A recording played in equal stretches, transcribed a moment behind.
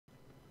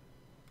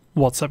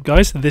What's up,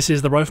 guys? This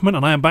is the Rifleman,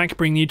 and I am back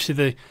bringing you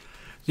to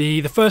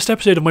the first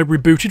episode of my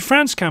rebooted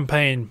France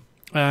campaign.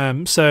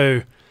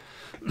 So,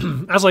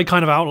 as I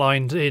kind of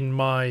outlined in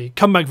my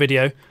comeback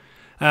video,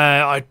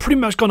 I'd pretty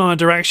much gone on a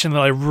direction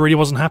that I really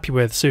wasn't happy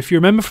with. So if you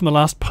remember from the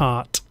last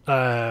part,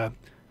 I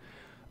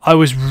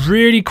was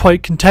really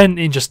quite content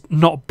in just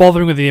not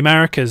bothering with the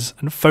Americas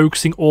and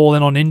focusing all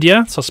in on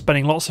India. So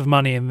spending lots of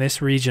money in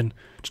this region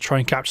to try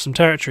and capture some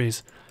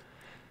territories.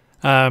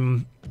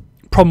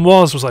 Problem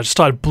was I just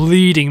started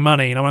bleeding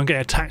money, and I was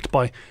getting attacked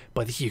by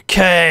the UK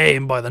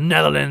and by the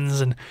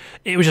Netherlands, and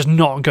it was just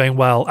not going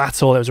well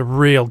at all. It was a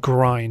real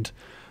grind.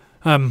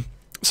 So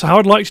how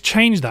I'd like to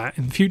change that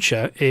in the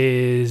future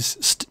is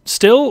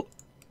still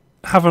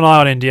have an eye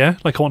on India.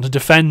 Like, I want to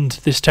defend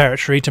this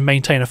territory to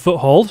maintain a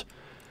foothold.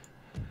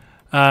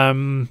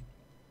 And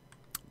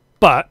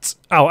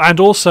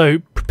also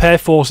prepare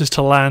forces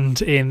to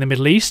land in the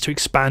Middle East to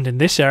expand in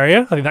this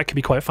area. I think that could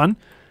be quite fun.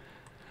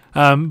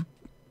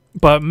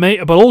 But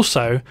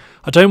also,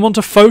 I don't want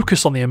to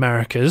focus on the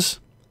Americas,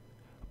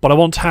 but I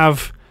want to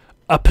have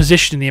a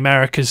position in the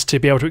Americas to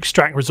be able to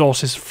extract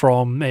resources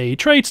from a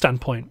trade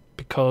standpoint,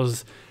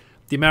 because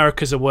the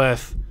Americas are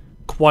worth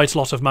quite a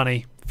lot of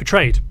money for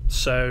trade.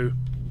 So,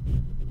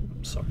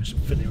 sorry, just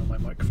fiddling on my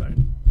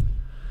microphone.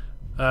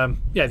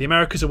 Yeah, the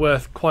Americas are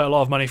worth quite a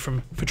lot of money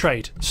for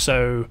trade.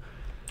 So,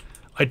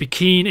 I'd be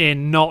keen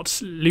in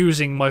not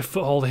losing my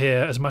foothold here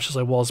as much as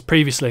I was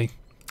previously.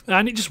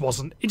 And it just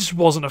wasn't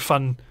a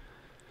fun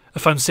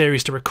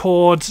series to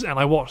record, and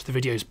I watched the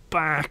videos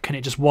back, and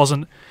it just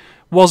wasn't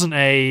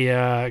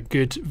a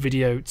good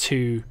video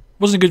to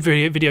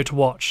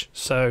watch.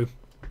 So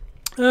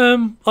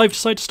I've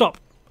decided to stop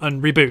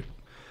and reboot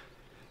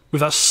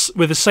with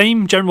the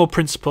same general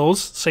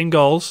principles, same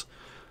goals.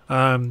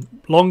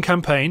 Long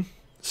campaign,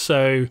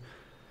 so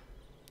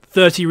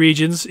 30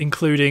 regions,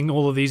 including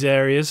all of these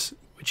areas,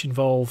 which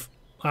I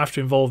have to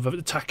involve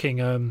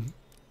attacking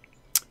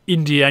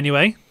India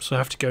anyway, so I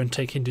have to go and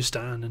take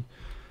Hindustan, and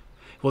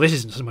well, this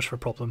isn't so much of a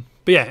problem,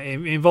 but yeah, it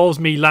involves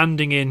me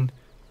landing in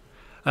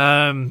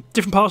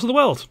different parts of the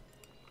world,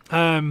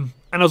 and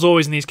as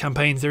always in these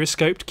campaigns, there is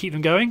scope to keep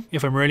them going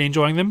if I'm really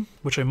enjoying them,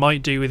 which I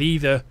might do with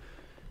either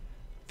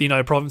the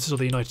United Provinces or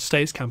the United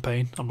States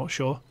campaign. I'm not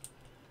sure.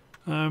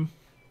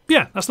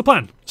 Yeah, that's the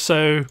plan.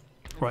 So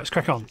right, let's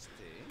crack on.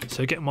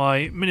 So get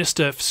my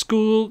Minister for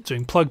School,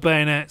 doing plug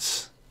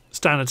bayonets,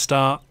 standard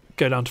start,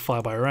 go down to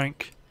fire by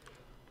rank.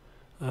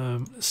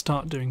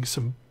 Start doing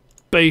some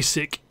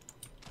basic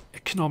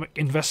economic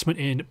investment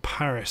in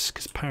Paris,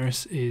 because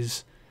Paris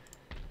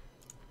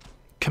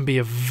can be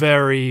a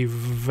very,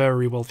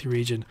 very wealthy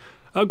region.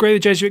 Upgrade the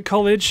Jesuit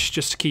College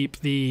just to keep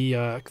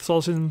the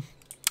Catholicism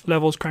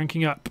levels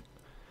cranking up.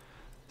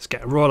 Let's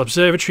get a Royal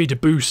Observatory to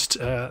boost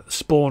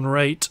spawn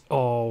rate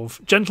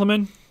of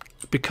gentlemen,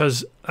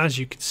 because as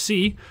you can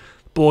see,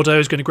 Bordeaux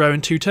is going to grow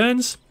in 2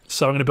 turns.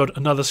 So I'm going to build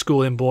another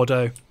school in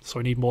Bordeaux. So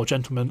I need more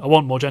gentlemen. I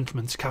want more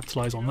gentlemen to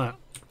capitalise on that.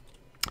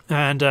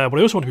 And what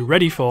I also want to be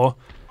ready for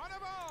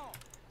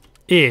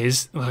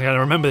is, I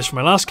remember this from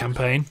my last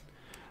campaign,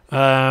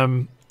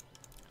 the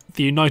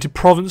United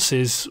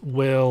Provinces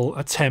will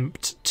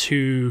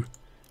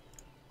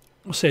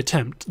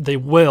they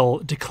will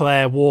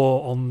declare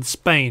war on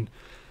Spain.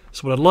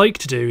 So what I'd like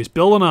to do is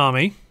build an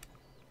army,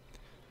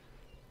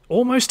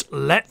 almost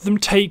let them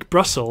take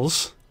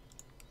Brussels,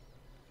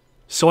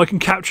 so I can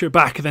capture it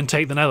back and then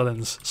take the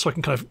Netherlands, so I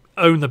can kind of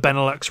own the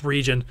Benelux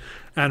region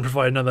and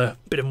provide another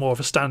bit more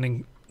of a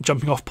standing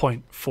jumping off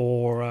point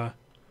for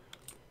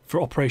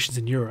operations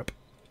in Europe.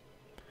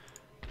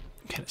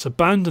 Okay, let's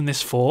abandon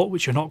this fort,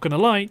 which you're not going to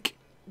like.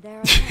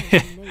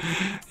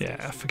 Yeah,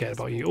 I forget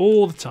about you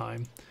all the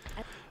time.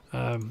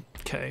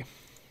 Okay,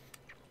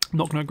 I'm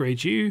not going to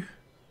upgrade you.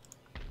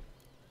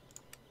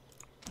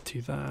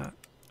 Do that.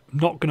 I'm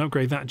not going to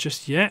upgrade that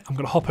just yet. I'm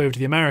going to hop over to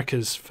the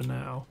Americas for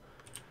now.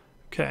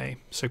 Okay,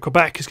 so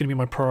Quebec is going to be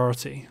my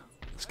priority.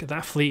 Let's get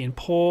that fleet in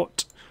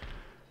port.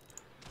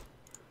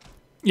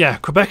 Yeah,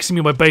 Quebec is going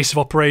to be my base of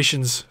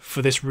operations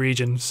for this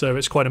region, so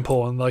it's quite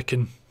important that I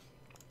can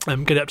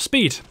get it up to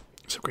speed.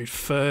 So upgrade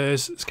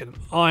furs. Let's get an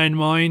iron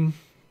mine.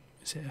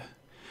 Is it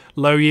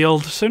low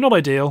yield? So not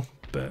ideal,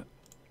 but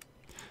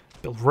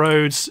build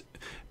roads.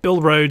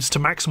 Build roads to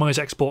maximise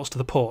exports to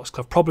the ports.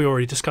 I've probably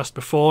already discussed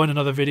before in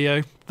another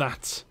video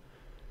that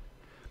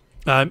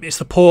it's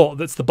the port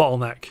that's the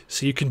bottleneck.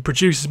 So you can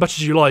produce as much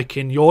as you like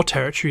in your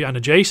territory and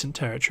adjacent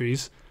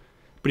territories,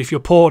 but if your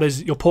port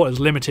is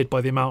limited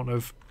by the amount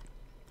of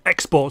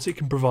exports it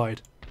can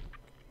provide.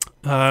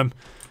 So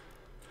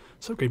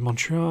upgrade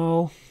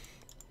Montreal.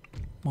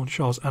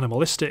 Montreal's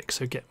animalistic,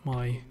 so get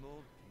my...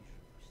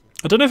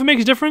 I don't know if it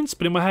makes a difference,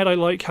 but in my head I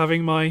like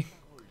having my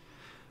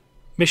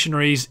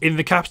missionaries in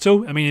the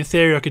capital. I mean, in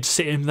theory I could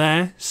sit him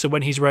there, so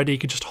when he's ready he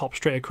could just hop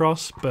straight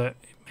across, but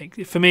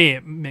for me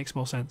it makes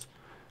more sense.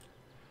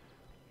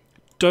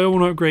 Don't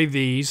want to upgrade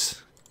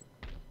these,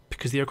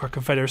 because the Iroquois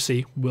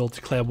Confederacy will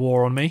declare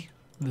war on me,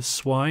 the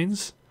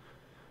swines.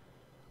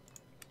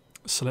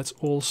 So let's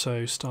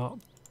also start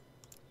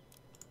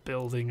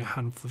building a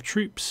handful of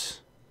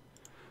troops.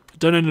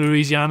 Don't own the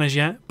Louisianas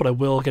yet, but I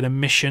will get a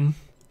mission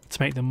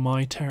to make them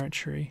my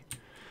territory.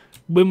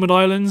 Windward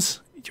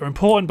Islands, you're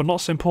important, but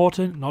not so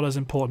important. Not as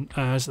important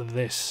as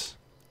this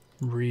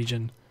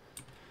region.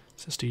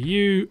 So let's do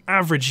you.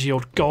 Average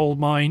yield gold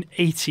mine,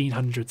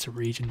 1800 to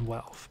region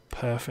wealth.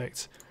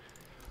 Perfect.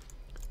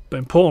 But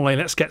importantly,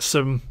 let's get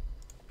some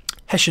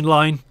Hessian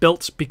line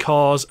built,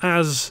 because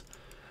as...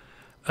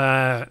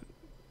 and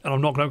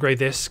I'm not going to upgrade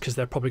this because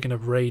they're probably going to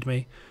raid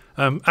me.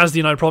 As the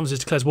United Provinces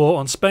declares war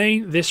on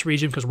Spain, this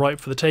region becomes ripe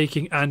for the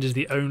taking and is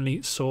the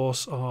only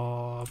source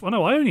of... Oh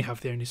no, I only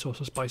have the only source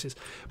of spices.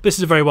 But this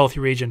is a very wealthy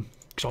region.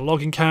 It's got a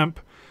logging camp,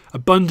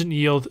 abundant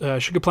yield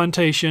sugar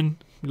plantation,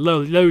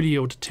 low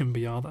yield timber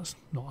yard, that's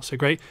not so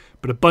great,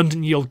 but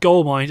abundant yield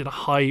gold mine and a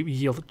high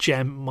yield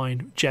gem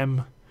minefield.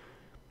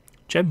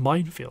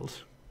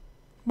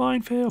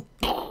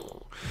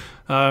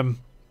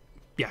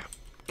 Yeah,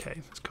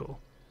 okay, that's cool.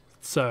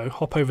 So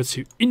hop over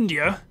to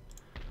India.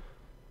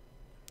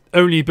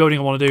 Only building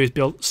I want to do is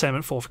build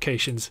sediment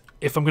fortifications.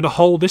 If I'm going to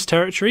hold this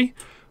territory,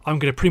 I'm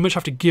going to pretty much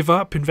have to give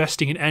up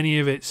investing in any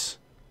of its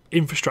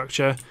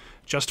infrastructure,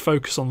 just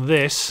focus on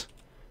this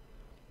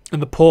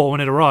and the port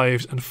when it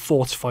arrives and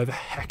fortify the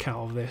heck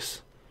out of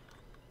this.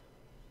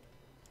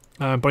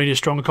 But I need a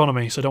strong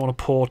economy, so I don't want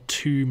to pour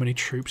too many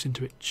troops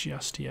into it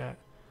just yet.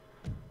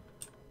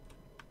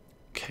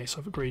 Okay, so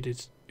I've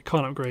upgraded. I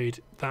can't upgrade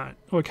that.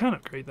 Oh, I can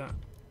upgrade that.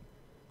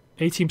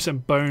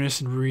 18% bonus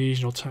in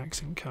regional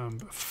tax income.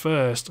 But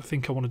first, I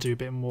think I want to do a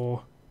bit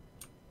more.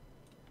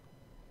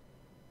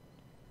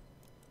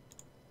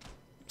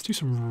 Let's do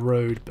some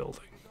road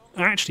building.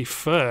 Actually,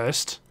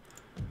 first,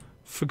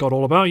 forgot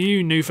all about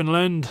you,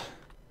 Newfoundland.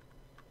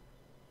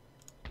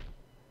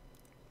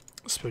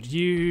 Let's build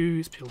you,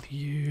 let's build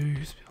you,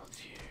 let's build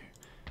you.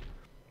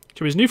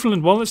 So is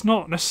Newfoundland, while it's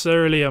not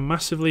necessarily a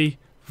massively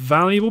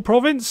valuable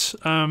province,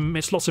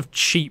 it's lots of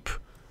cheap.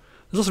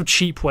 There's lots of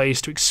cheap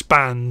ways to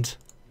expand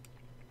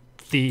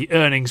the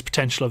earnings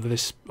potential of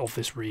this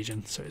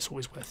region, so it's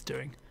always worth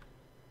doing.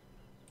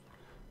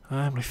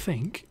 I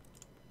think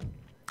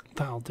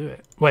that'll do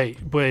it.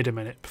 Wait a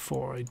minute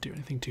before I do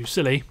anything too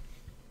silly.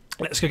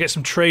 Let's go get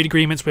some trade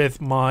agreements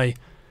with my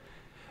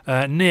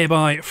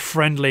nearby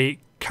friendly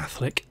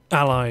Catholic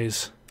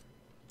allies.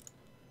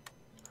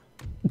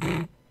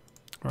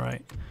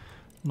 Right,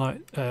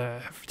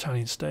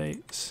 Italian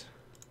states.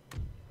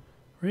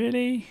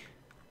 Really?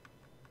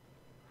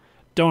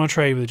 Don't want to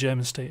trade with the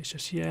German states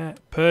just yet.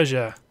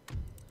 Persia.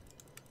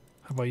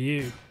 How about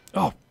you?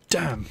 Oh,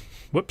 damn.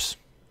 Whoops.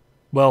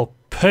 Well,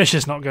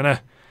 Persia's not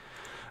gonna...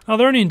 Oh,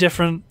 they're only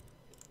indifferent.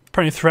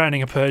 Apparently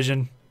threatening a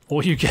Persian.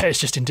 All you get is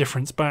just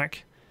indifference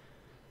back.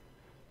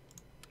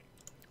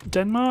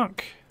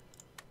 Denmark?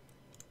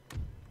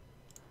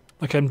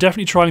 Okay, I'm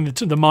definitely trying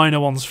the minor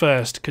ones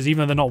first, because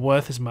even though they're not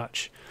worth as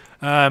much,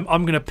 I'm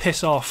going to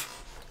piss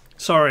off...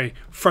 Sorry,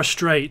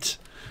 frustrate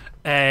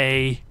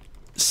a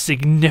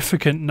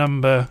significant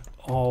number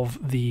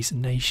of these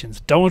nations.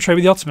 Don't want to trade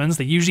with the Ottomans.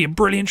 They're usually a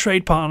brilliant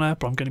trade partner,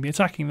 but I'm going to be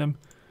attacking them.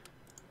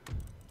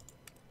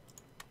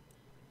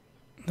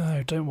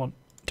 No, don't want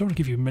to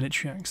give you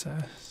military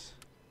access.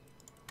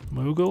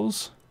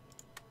 Mughals?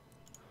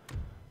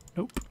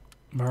 Nope.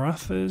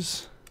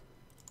 Marathas?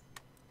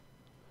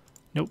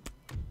 Nope.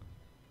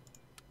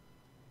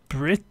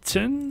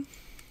 Britain?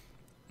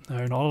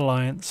 No, not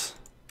alliance.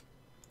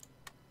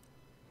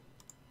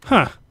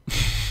 Huh.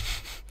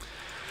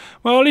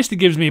 Well, at least it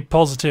gives me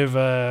positive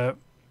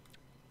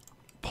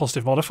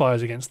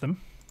modifiers against them.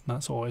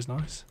 That's always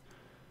nice.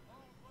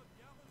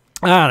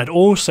 And I'd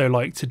also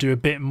like to do a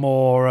bit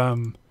more,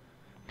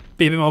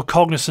 be a bit more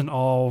cognizant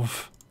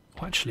of...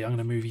 Well, actually, I'm going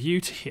to move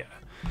you to here.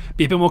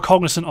 Be a bit more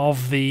cognizant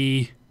of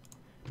the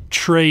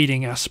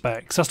trading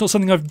aspects. That's not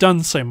something I've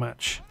done so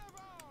much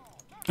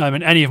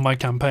in any of my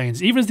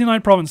campaigns, even as the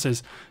United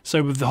Provinces.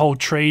 So with the whole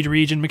trade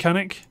region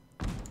mechanic.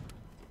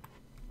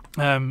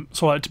 So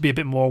I like to be a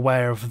bit more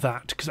aware of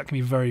that, because that can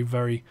be very,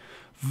 very,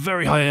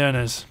 very high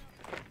earners.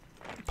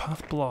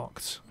 Path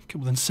blocked. Okay,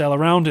 well then sail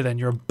around it then,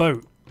 you're a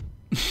boat.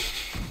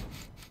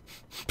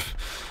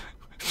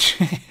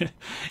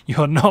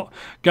 You're not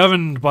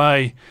governed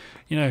by,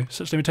 you know,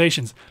 such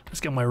limitations. Let's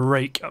get my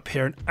rake up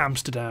here in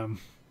Amsterdam.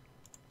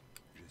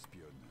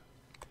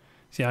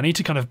 So yeah, I need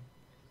to kind of...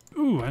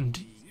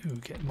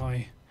 get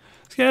my...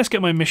 Let's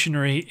get my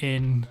missionary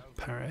in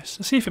Paris.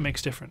 Let's see if it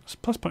makes a difference.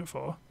 Plus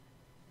 0.4.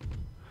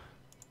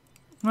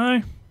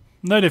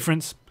 No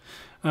difference.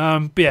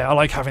 But yeah, I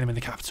like having them in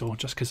the capital,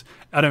 just because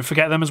I don't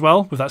forget them as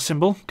well with that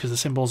symbol, because the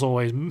symbols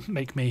always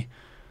make me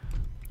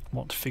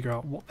want to figure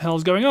out what the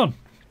hell's going on.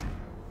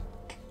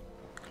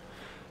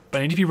 But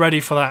I need to be ready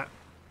for that.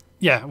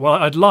 Yeah, well,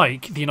 I'd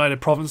like the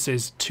United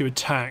Provinces to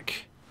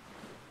attack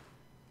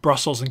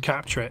Brussels and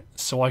capture it,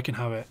 so I can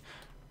have it.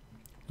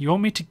 You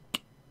want me to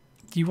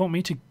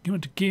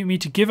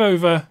give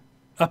over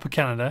Upper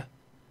Canada,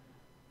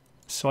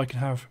 so I can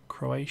have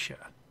Croatia.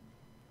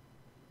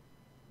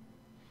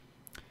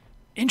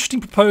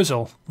 Interesting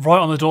proposal. Right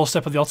on the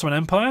doorstep of the Ottoman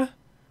Empire?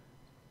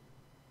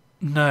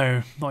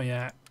 No, not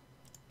yet.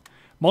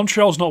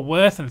 Montreal's not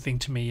worth anything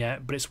to me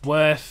yet, but it's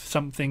worth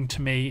something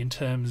to me in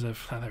terms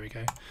of... Oh, there we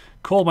go.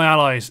 Call my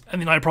allies.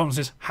 And the United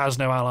Provinces has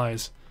no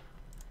allies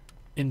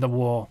in the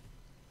war.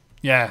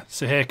 Yeah,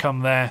 so here come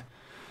their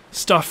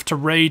stuff to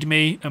raid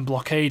me and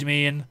blockade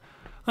me, and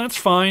that's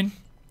fine.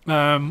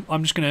 I'm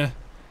just going to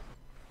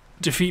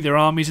defeat their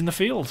armies in the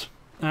field,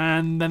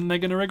 and then they're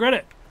going to regret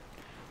it.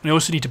 And I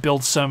also need to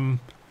build some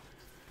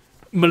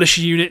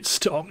militia units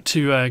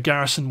to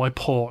garrison my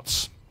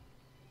ports.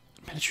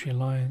 Military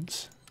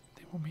alliance.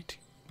 They want me to...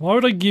 Why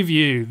would I give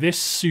you this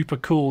super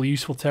cool,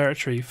 useful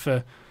territory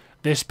for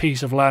this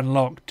piece of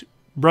landlocked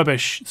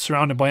rubbish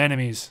surrounded by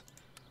enemies?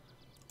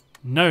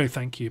 No,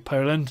 thank you,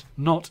 Poland.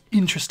 Not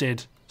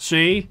interested.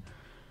 See?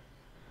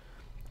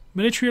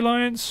 Military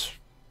alliance?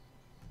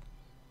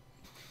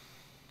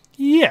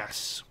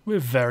 Yes, we're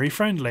very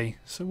friendly,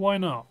 so why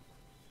not?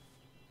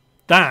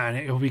 Then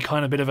it will be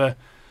kind of a bit of a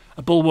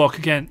bulwark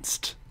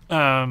against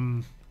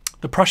the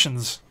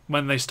Prussians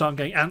when they start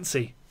getting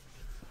antsy.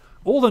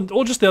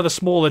 Or just the other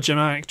smaller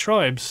Germanic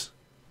tribes.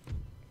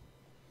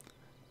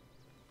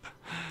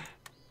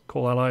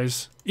 Call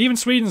allies. Even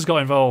Sweden's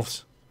got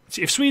involved.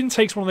 If Sweden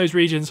takes one of those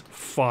regions,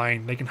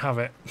 fine, they can have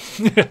it.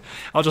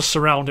 I'll just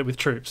surround it with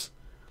troops.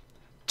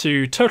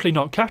 To totally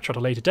not capture at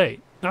a later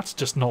date. That's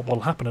just not what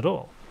will happen at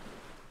all.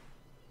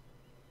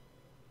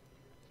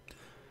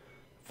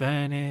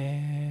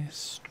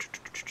 Venice.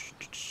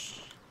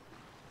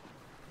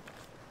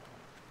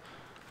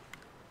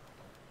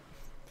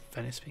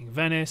 Venice being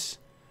Venice.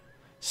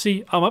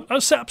 See, I'm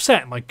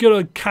upset. My good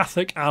old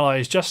Catholic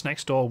allies just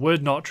next door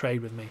would not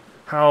trade with me.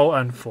 How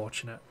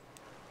unfortunate.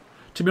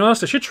 To be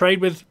honest, I should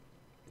trade with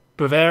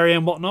Bavaria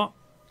and whatnot.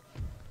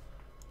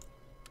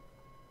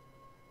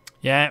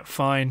 Yeah,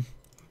 fine.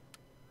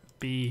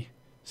 Be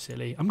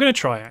silly. I'm going to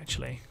try,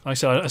 actually. I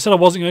said I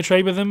wasn't going to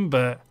trade with them,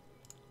 but...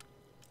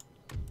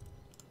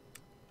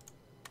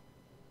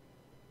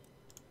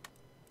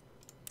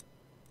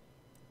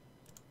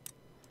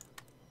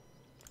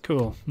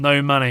 Cool.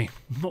 No money.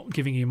 I'm not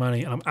giving you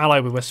money. And I'm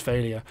allied with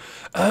Westphalia.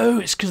 Oh,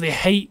 it's because they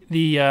hate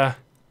the...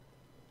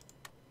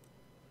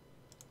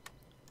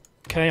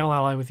 Okay, I'll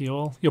ally with you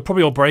all. You'll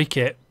probably all break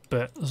it,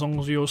 but as long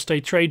as you all stay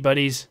trade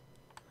buddies.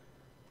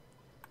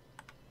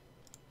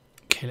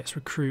 Okay, let's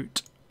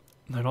recruit.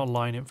 No, not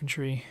line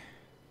infantry.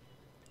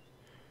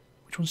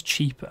 Which one's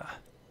cheaper?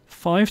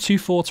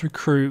 524 to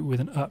recruit with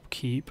an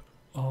upkeep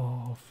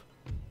of...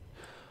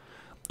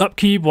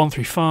 Upkeep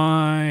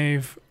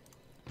 135...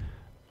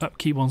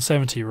 Upkeep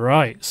 170,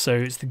 right, so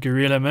it's the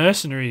guerrilla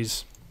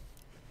mercenaries.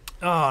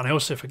 Oh, and I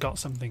also forgot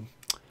something.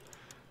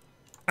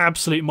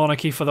 Absolute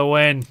monarchy for the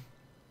win.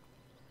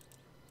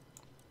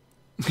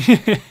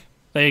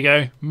 There you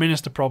go,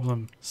 minister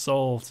problem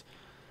solved.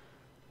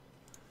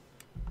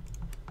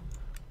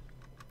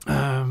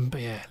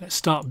 But yeah, let's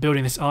start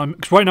building this army.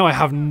 Because right now I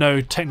have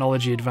no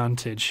technology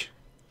advantage.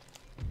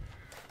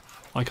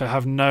 Like I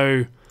have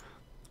no...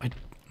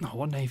 Oh,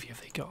 what navy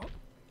have they got?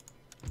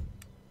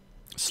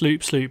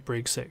 Sloop,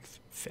 brig, 6th,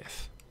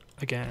 5th.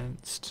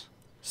 Against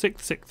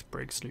 6th,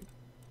 brig, sloop,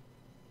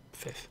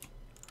 5th.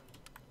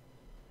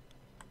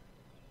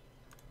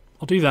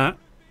 I'll do that.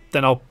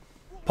 Then I'll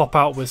pop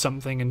out with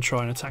something and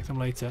try and attack them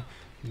later.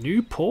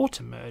 New port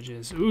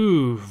emerges.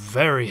 Ooh,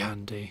 very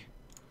handy.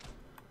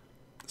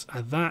 Let's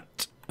add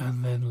that.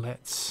 And then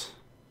let's...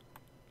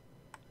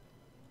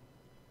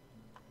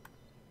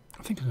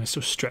 I think I'm going to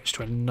still stretch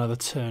to another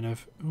turn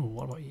of... Ooh,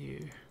 what about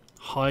you?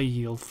 High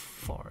yield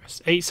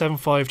forest.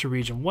 875 to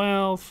region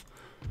wealth.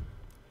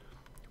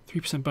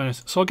 3%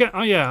 bonus. So I'll get...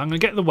 Oh yeah, I'm going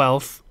to get the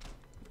wealth.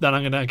 Then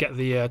I'm going to get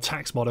the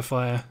tax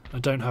modifier. I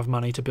don't have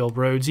money to build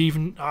roads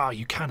even. Ah,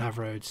 you can have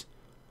roads.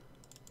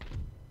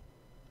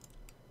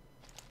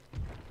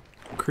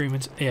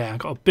 Recruitment. Yeah, I've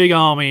got a big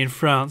army in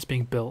France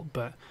being built,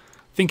 but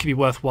I think it'd be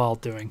worthwhile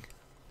doing.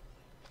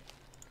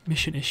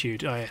 Mission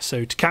issued. Oh yeah,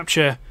 so to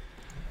capture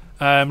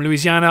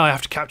Louisiana, I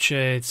have to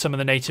capture some of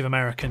the Native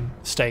American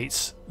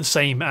states, the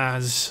same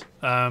as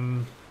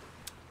to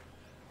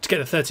get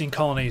the 13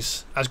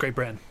 colonies as Great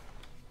Britain.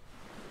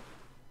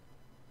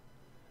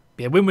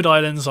 But yeah, Windward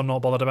Islands I'm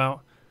not bothered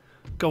about.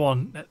 Go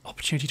on,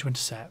 opportunity to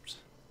intercept.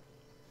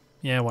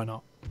 Yeah, why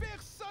not?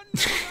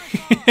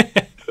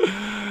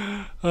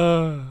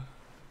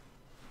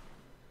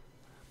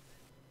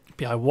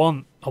 Yeah, I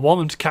want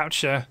them to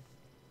capture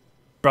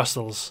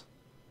Brussels.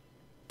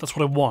 That's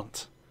what I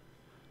want.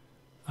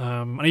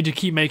 I need to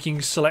keep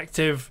making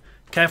selective,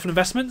 careful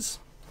investments.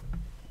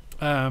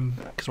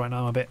 Because right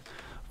now I'm a bit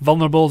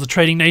vulnerable as a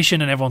trading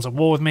nation, and everyone's at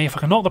war with me. If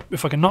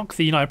I can knock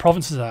the United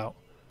Provinces out.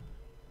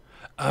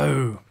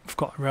 Oh,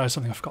 I realised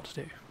something I forgot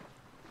to do,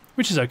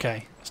 which is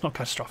okay. It's not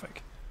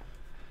catastrophic.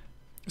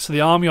 So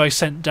the army I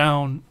sent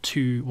down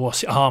to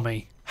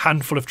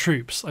handful of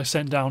troops I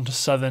sent down to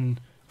southern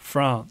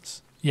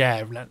France.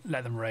 Yeah,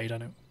 let them raid. I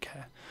don't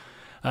care.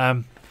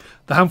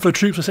 The handful of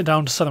troops I sent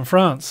down to southern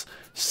France,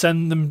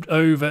 send them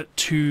over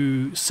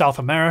to South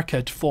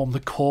America to form the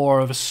core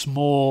of a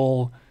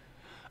small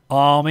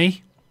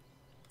army.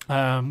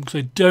 Because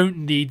I don't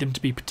need them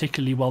to be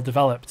particularly well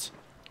developed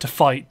to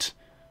fight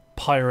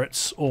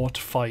pirates or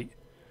to fight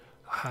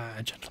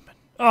Ah, gentlemen.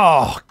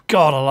 Oh,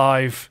 God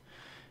alive.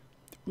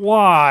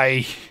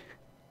 Why?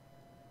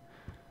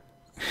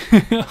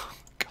 Oh,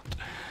 God.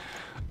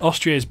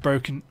 Austria is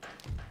broken.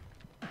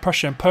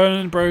 Prussia and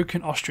Poland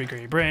broken. Austria,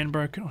 Great Britain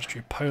broken.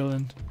 Austria,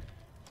 Poland.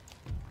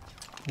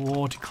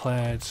 War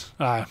declared.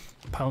 Ah,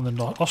 Poland,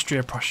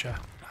 Austria, Prussia.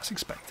 As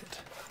expected.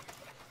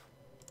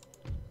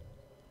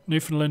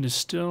 Newfoundland is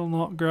still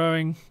not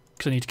growing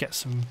because I need to get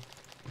some.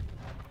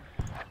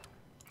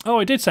 Oh,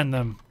 I did send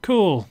them.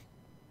 Cool.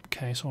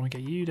 Okay, so I want to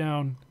get you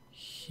down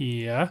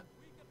here.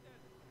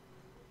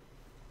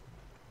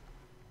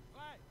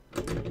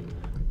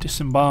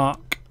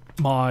 Disembark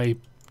my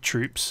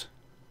troops.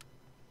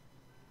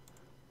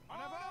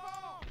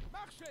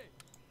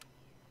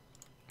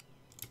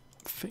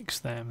 Fix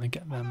them and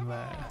get them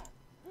there.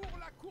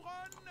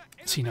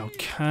 See now,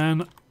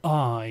 can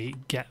I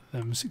get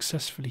them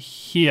successfully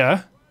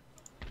here?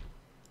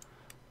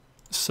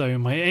 So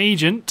my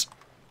agent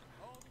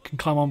can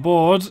climb on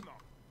board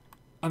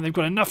and they've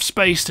got enough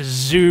space to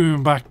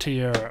zoom back to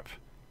Europe.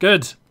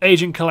 Good.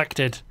 Agent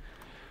collected.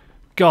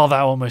 God, that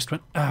almost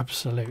went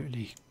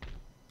absolutely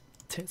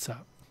tits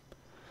up.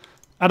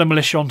 Add a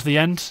militia onto the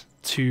end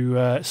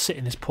to sit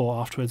in this port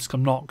afterwards, because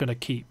I'm not going to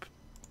keep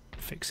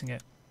fixing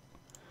it.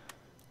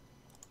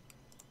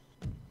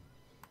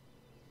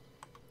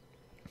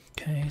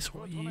 Okay, so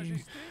what are you?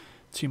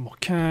 2 more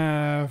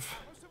cav.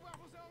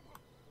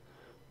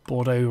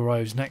 Bordeaux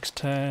arrives next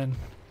turn.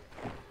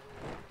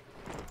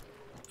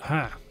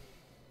 Aha.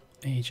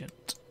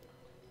 Agent.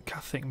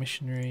 Catholic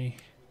missionary.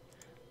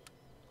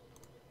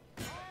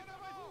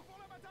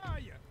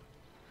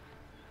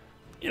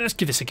 Yeah, let's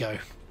give this a go.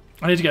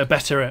 I need to get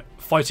better at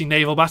fighting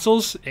naval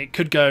battles. It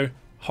could go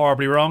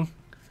horribly wrong.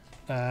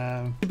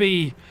 I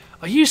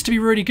used to be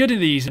really good at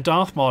these in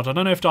Darth Mod. I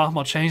don't know if Darth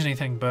Mod changed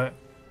anything, but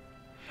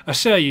I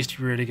say I used to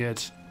be really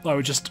good. I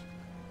would just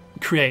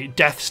create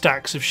death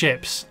stacks of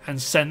ships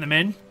and send them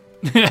in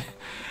and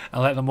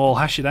let them all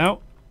hash it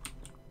out.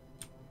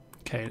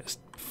 Okay, let's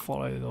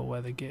follow the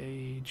weather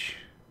gauge.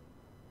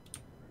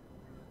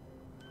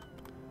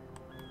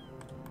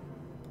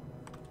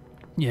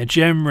 Yeah,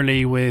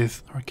 generally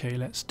with... Okay,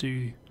 let's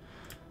do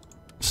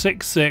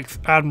 6th,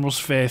 Admiral's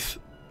 5th,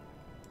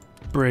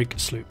 brig,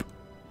 sloop.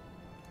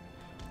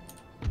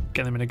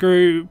 Get them in a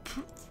group,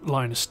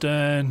 line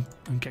astern,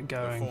 and get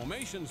going. The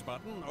Formations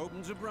button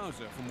opens a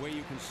browser from where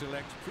you can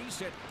select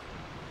preset.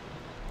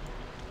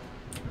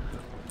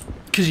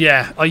 Because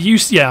yeah, I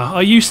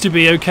used to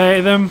be okay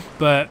at them,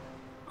 but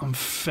I'm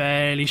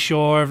fairly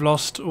sure I've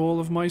lost all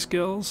of my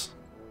skills.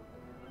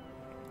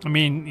 I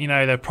mean, you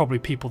know, there are probably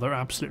people that are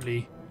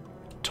absolutely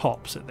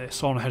tops at this,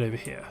 so I want to head over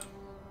here.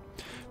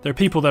 There are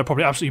people that are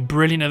probably absolutely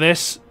brilliant at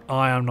this.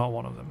 I am not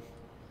one of them.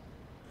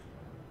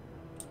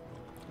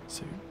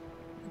 So,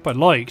 but I'd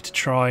like to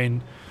try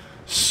and...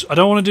 I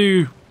don't want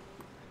to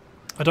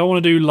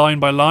do line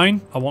by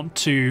line. I want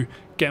to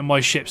get my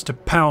ships to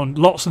pound,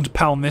 lots of them to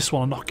pound this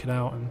one and knock it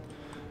out,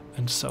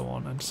 and so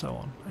on and so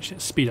on. Actually,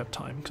 let's speed up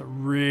time, because I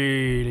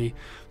really...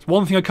 It's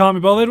one thing I can't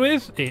be bothered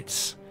with.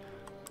 It's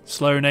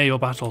slow naval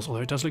battles,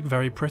 although it does look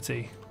very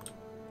pretty.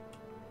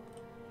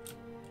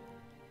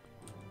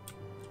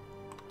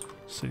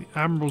 So the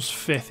Admiral's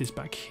 5th is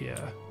back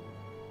here.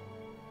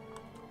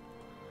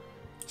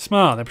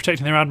 Smart, they're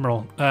protecting their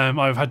Admiral.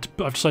 I've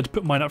decided to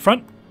put mine up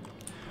front.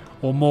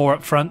 Or more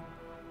up front.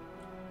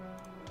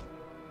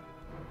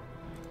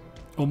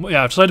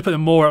 Yeah, I've decided to put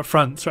them more up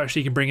front so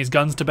actually he can bring his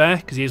guns to bear,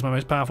 because he is my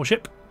most powerful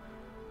ship.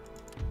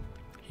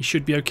 He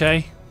should be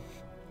okay.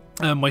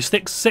 My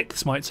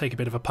 6th might take a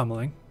bit of a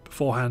pummeling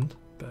beforehand,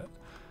 but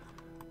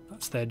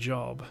that's their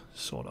job,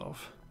 sort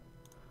of.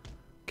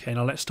 Okay,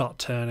 now let's start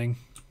turning.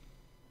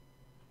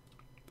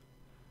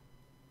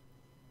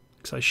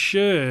 Because I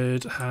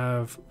should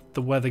have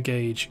the weather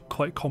gauge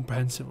quite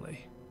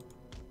comprehensively.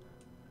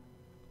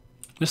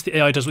 Unless the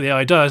AI does what the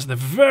AI does, at the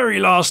very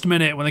last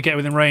minute when they get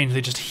within range,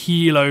 they just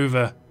heel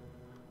over.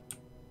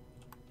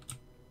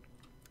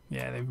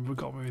 Yeah, they've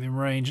got me within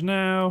range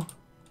now.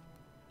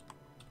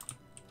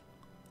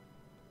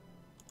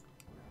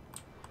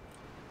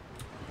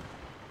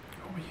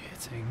 What were you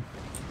hitting?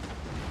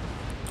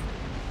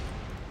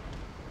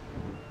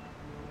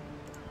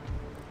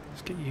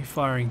 Let's get you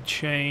firing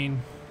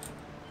chain.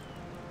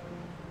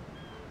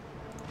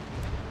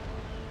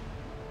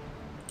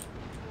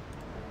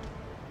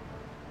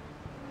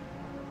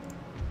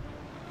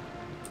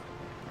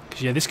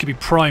 Yeah, this could be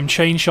prime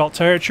chain shot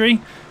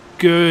territory.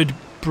 Good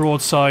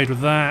broadside with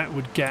that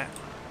would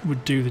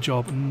do the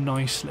job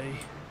nicely.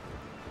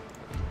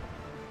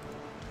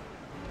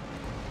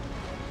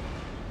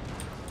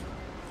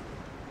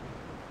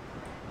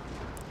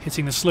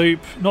 Hitting the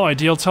sloop, not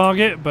ideal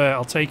target, but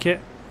I'll take it.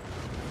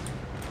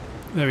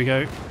 There we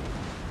go.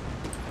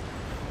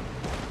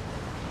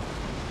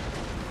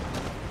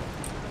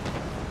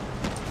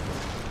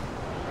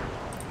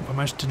 Have I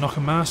managed to knock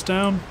a mast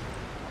down?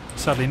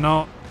 Sadly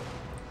not.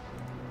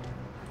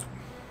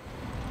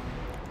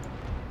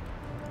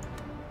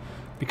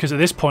 Because at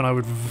this point I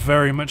would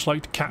very much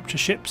like to capture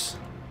ships.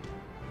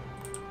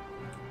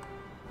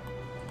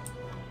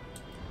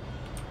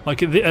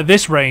 Like at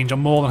this range, I'm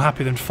more than happy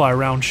with them to fire a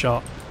round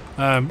shot.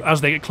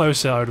 As they get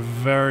closer, I would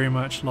very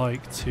much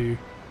like to.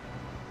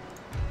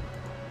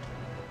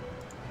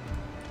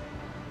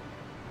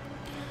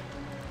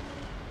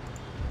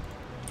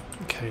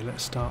 Okay,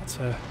 let's start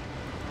to.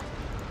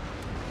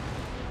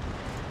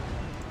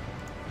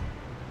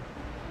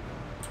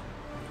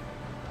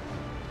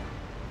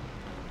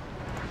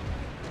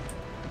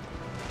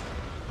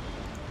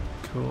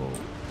 Cool.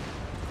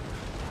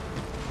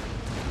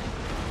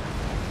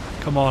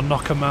 Come on,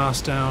 knock a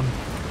mast down.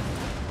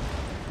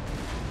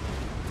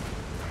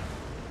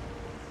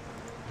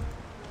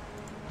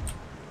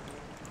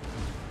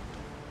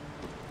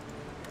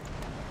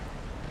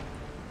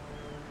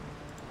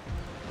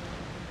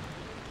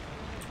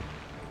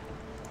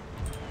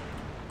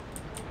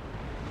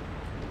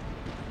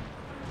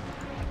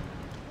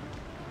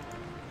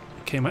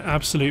 Okay,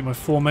 my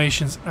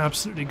formation's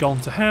absolutely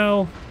gone to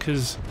hell,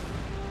 because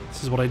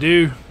this is what I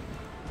do.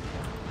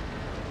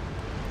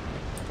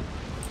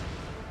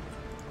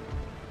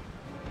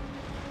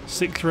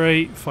 Sixth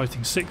rate,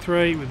 fighting sixth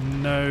rate with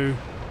no...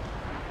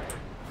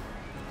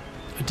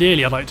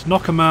 Ideally, I'd like to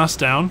knock a mast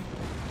down,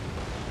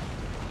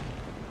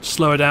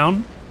 slow her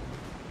down,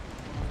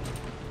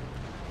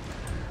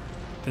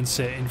 then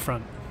sit in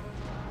front.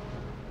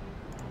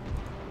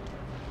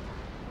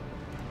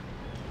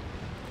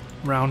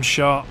 Round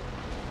shot.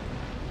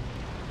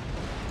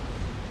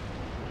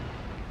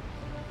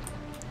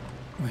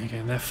 There you go,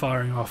 and they're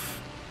firing off.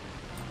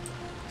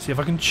 See if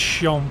I can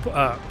chomp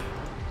up.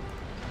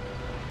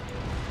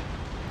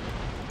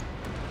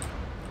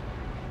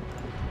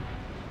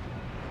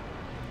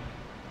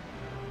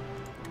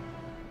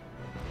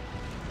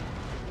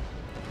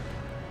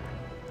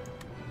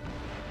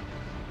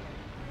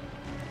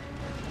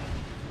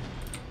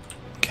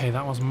 Okay,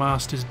 that one's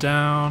masters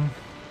down.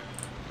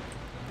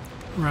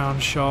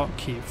 Round shot,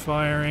 keep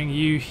firing.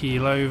 You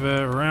heal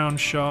over,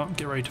 round shot,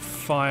 get ready to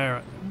fire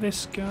at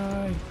this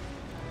guy.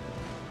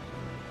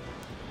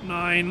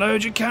 9,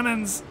 load your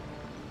cannons.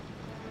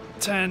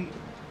 10.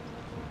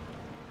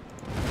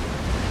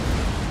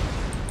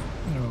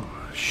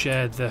 Oh,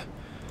 shared the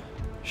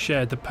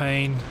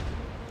pain.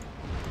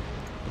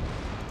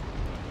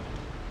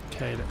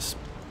 Okay, let's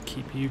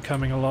keep you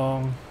coming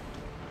along.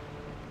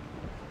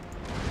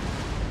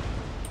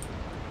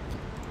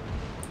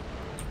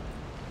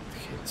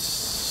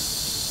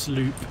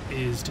 Sloop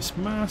is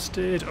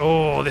dismasted.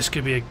 Oh, this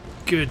could be a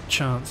good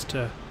chance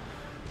to...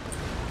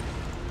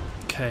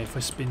 Okay, if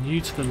I spin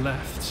you to the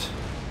left.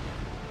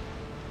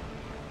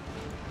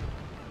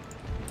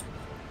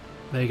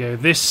 There you go.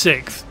 This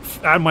 6th,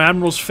 and my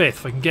Admiral's 5th,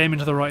 if I can get him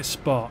into the right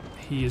spot,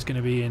 he is going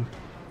to be in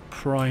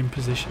prime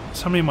position.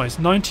 So how many am I? It's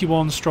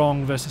 91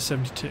 strong versus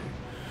 72.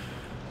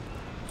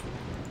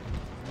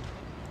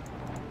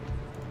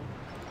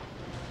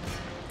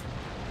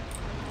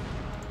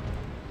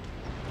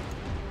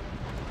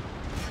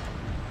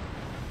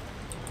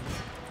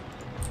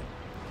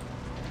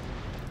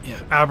 Yeah,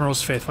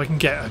 Admiral's 5th. If I can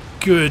get a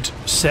good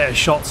set of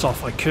shots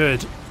off, I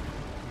could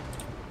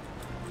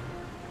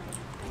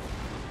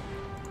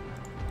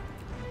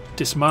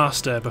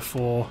dismast her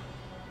before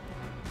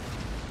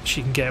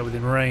she can get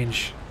within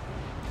range.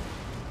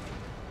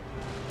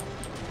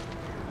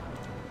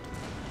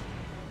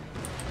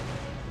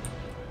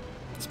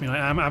 I mean,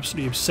 I am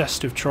absolutely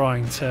obsessed with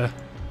trying to...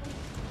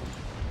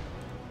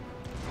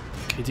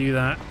 Okay, do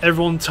that.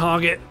 Everyone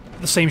target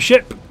the same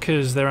ship,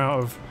 because they're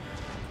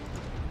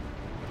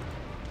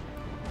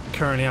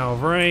currently out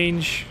of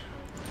range.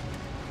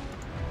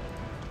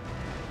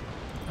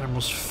 My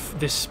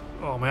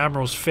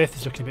Admiral's 5th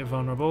is looking a bit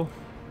vulnerable.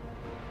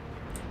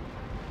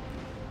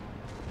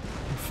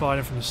 I'm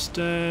firing from the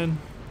stern.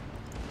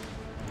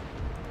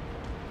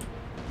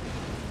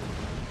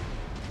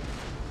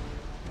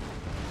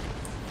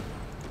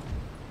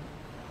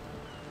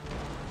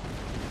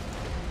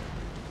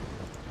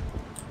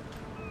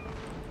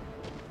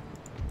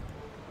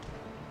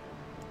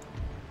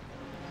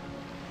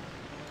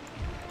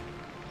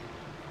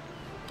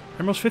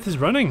 Admiral's 5th is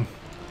running.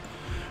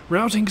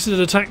 Routing considered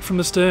attack from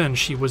the stern.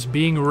 She was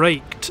being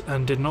raked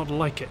and did not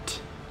like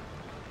it.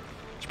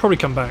 She'll probably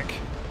come back.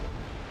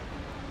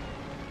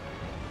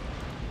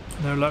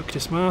 No luck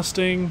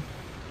dismasting.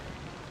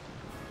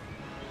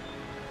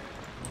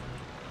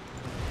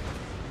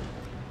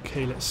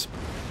 Okay, let's...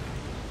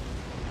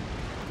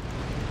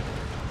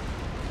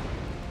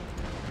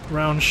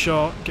 Round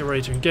shot, get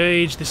ready to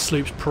engage. This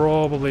sloop's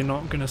probably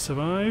not going to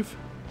survive.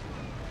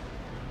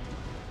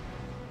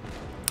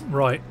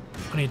 Right,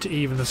 I need to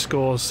even the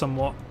scores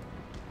somewhat.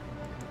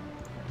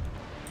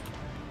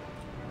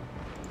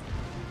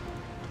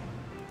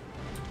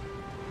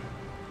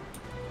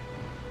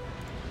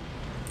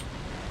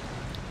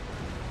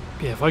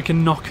 Yeah, if I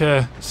can knock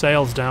her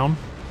sails down.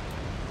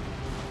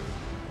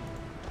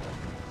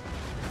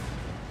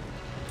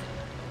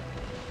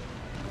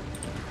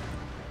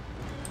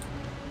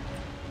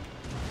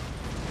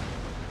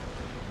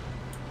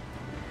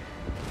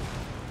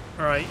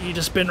 Alright, you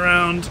just spin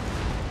round.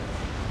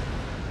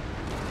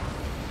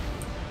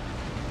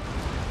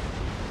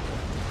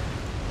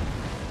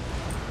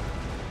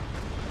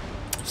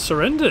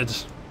 surrendered.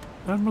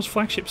 Admiral's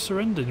flagship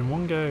surrendered in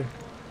one go.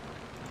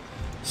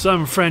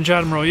 Some French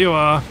admiral, you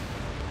are.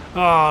 Oh,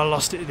 I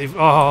lost it.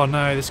 Oh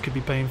no, this could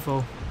be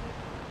painful.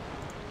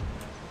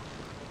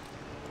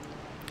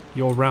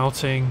 You're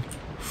routing.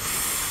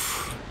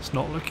 It's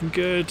not looking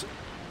good.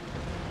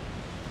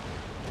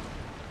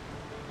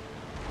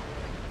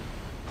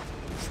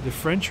 So the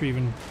French are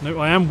even... No,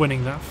 I am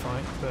winning that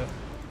fight, but...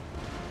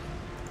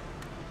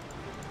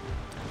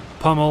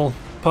 Pummel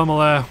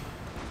there.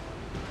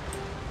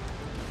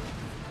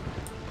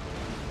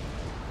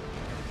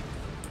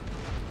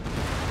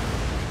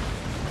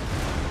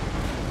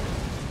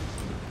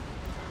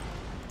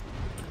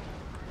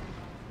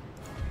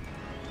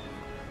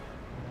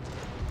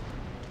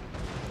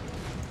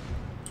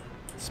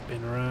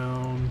 Spin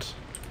around.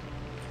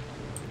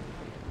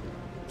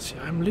 See,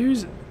 I'm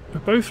losing. We're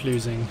both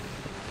losing.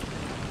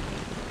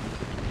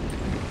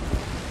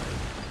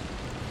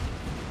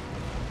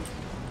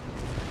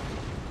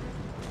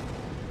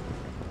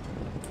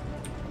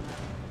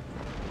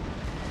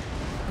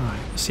 Right,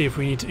 let's see if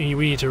we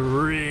need to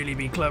really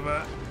be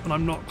clever, and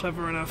I'm not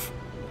clever enough.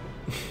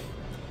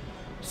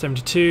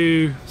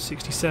 72,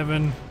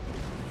 67.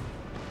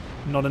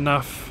 Not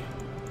enough.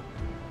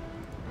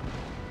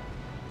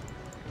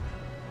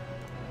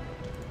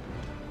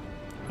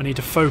 I need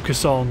to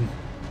focus on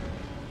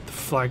the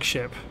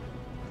flagship.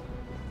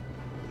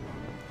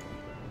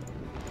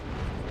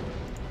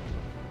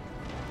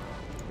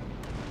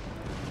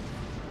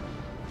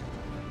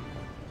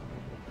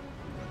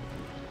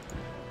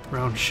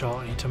 Round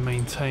shot, I need to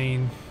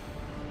maintain.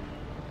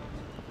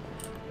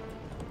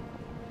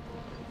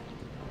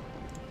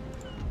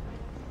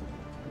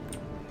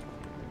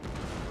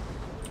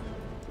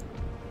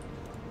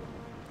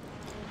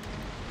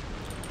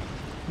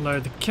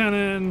 Load the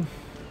cannon.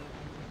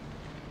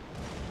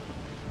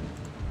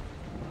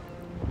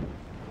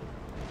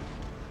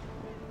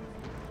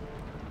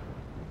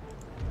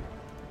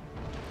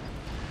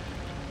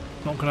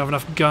 Not gonna have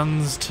enough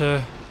guns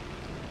to...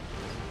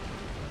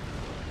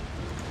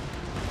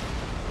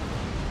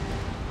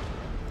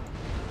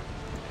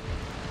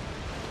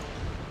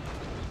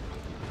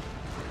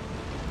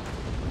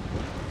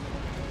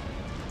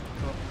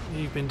 Oh,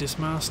 you've been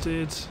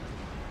dismasted.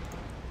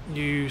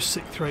 You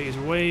 6th rate is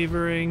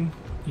wavering.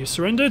 You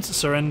surrendered?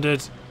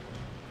 Surrendered.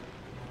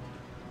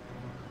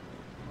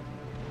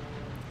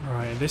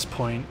 Right, at this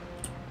point,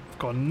 I've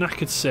got a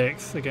knackered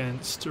 6th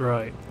against...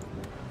 Right.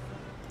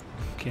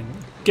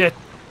 Get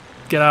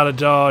out of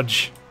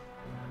dodge.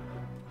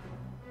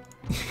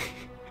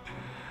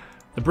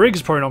 The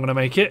brig's probably not going to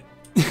make it.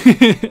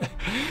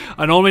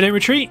 I normally don't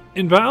retreat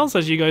in battles,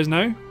 as you guys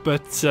know,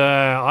 but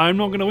I'm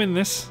not going to win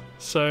this,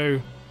 so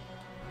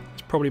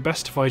it's probably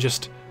best if I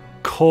just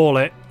call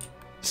it.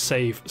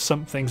 Save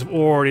some things. I've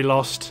already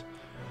lost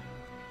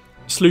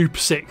sloop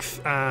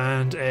 6th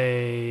and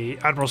a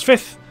admiral's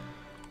 5th.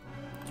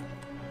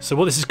 So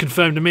what this has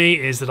confirmed to me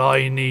is that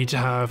I need to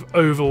have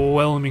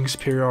overwhelming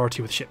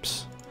superiority with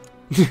ships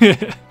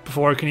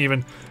before I can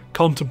even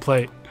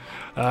contemplate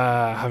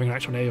having an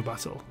actual naval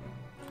battle.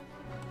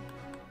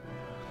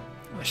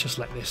 Let's just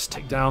let this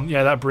tick down.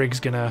 Yeah, that brig's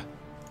gonna...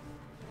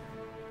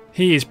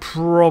 He is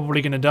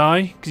probably gonna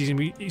die because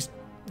the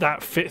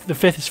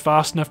 5th is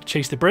fast enough to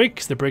chase the brig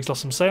because the brig's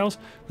lost some sails.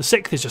 The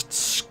 6th is just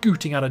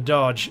scooting out of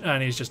dodge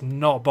and he's just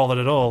not bothered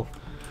at all.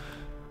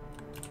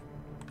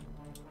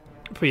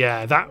 But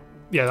yeah, that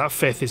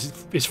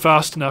 5th is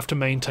fast enough to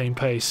maintain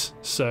pace,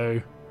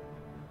 so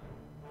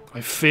I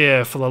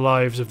fear for the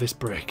lives of this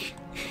brig.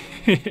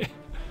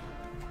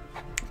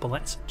 But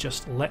let's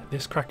just let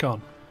this crack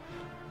on.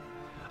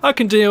 I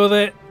can deal with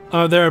it.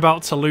 Oh, they're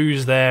about to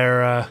lose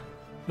their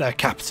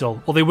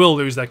capital, or they will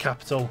lose their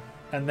capital,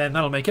 and then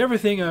that'll make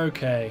everything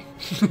okay.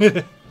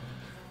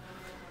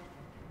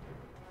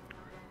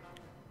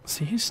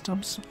 See,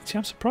 I'm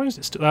surprised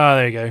it's still... Ah,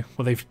 there you go.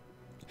 Well,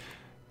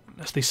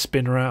 as they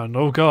spin around.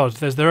 Oh god,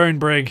 there's their own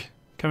brig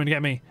coming to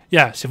get me.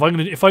 Yeah, so if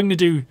I'm gonna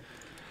do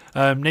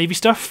navy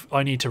stuff,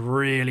 I need to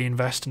really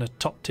invest in a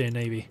top tier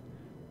navy.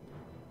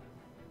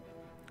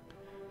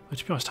 But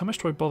to be honest, how much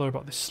do I bother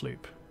about this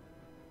sloop?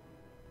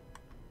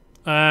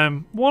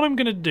 What I'm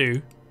gonna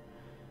do,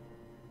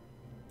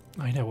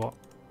 I know what,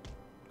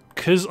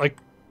 because I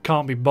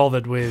can't be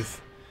bothered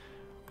with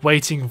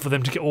waiting for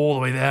them to get all the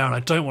way there, and I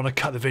don't want to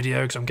cut the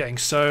video because I'm getting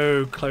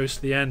so close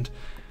to the end.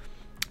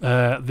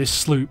 This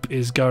sloop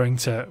is going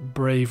to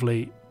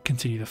bravely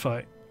continue the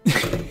fight.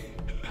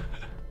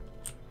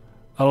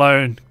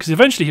 Alone. Because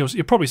eventually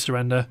he'll probably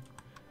surrender.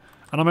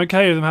 And I'm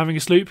okay with him having a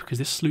sloop because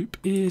this sloop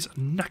is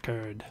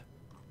knackered.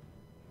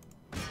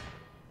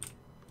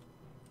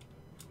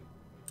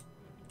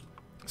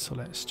 So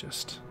let's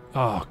just...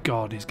 Oh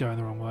god, he's going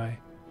the wrong way.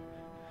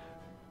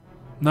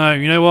 No,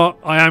 you know what?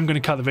 I am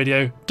going to cut the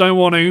video. Don't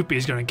want to, but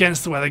he's going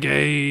against the weather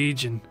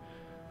gauge and...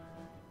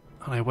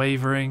 Aren't I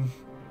wavering?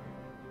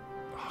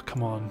 Oh,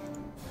 come on.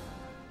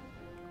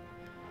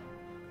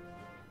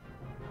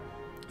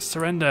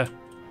 Surrender.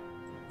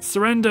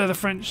 Surrender the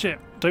French ship.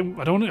 I don't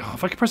want to... Oh,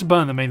 if I could press a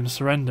button that made them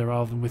surrender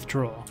rather than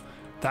withdraw,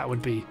 that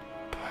would be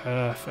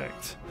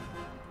perfect.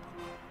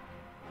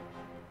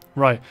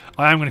 Right,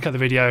 I am going to cut the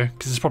video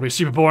because it's probably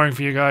super boring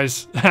for you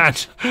guys,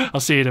 and I'll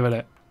see you in a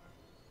minute.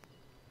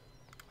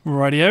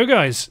 Rightio,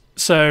 guys.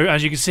 So,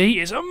 as you can see,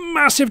 it's a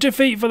massive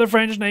defeat for the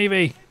French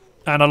Navy.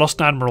 And I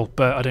lost an admiral,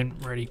 but I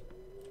didn't really...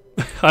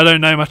 I don't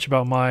know much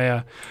about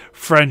my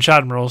French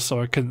admirals,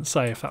 so I couldn't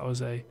say if that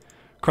was a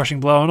crushing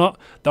blow or not.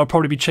 They'll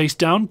probably be chased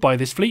down by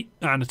this fleet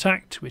and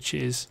attacked, which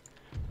is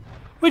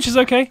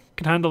okay.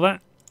 Can handle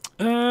that.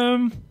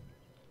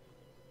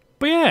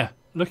 But yeah,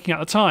 looking at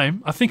the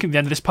time, I think at the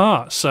end of this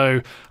part.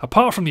 So,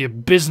 apart from the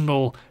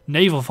abysmal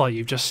naval fight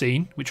you've just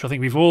seen, which I think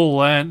we've all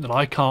learned that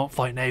I can't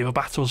fight naval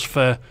battles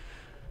for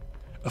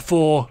a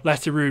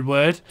 4-letter rude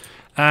word,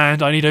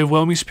 and I need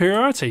overwhelming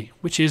superiority,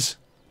 which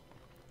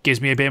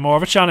gives me a bit more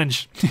of a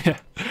challenge.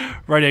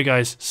 Rightio,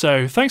 guys.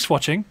 So, thanks for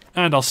watching,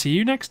 and I'll see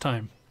you next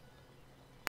time.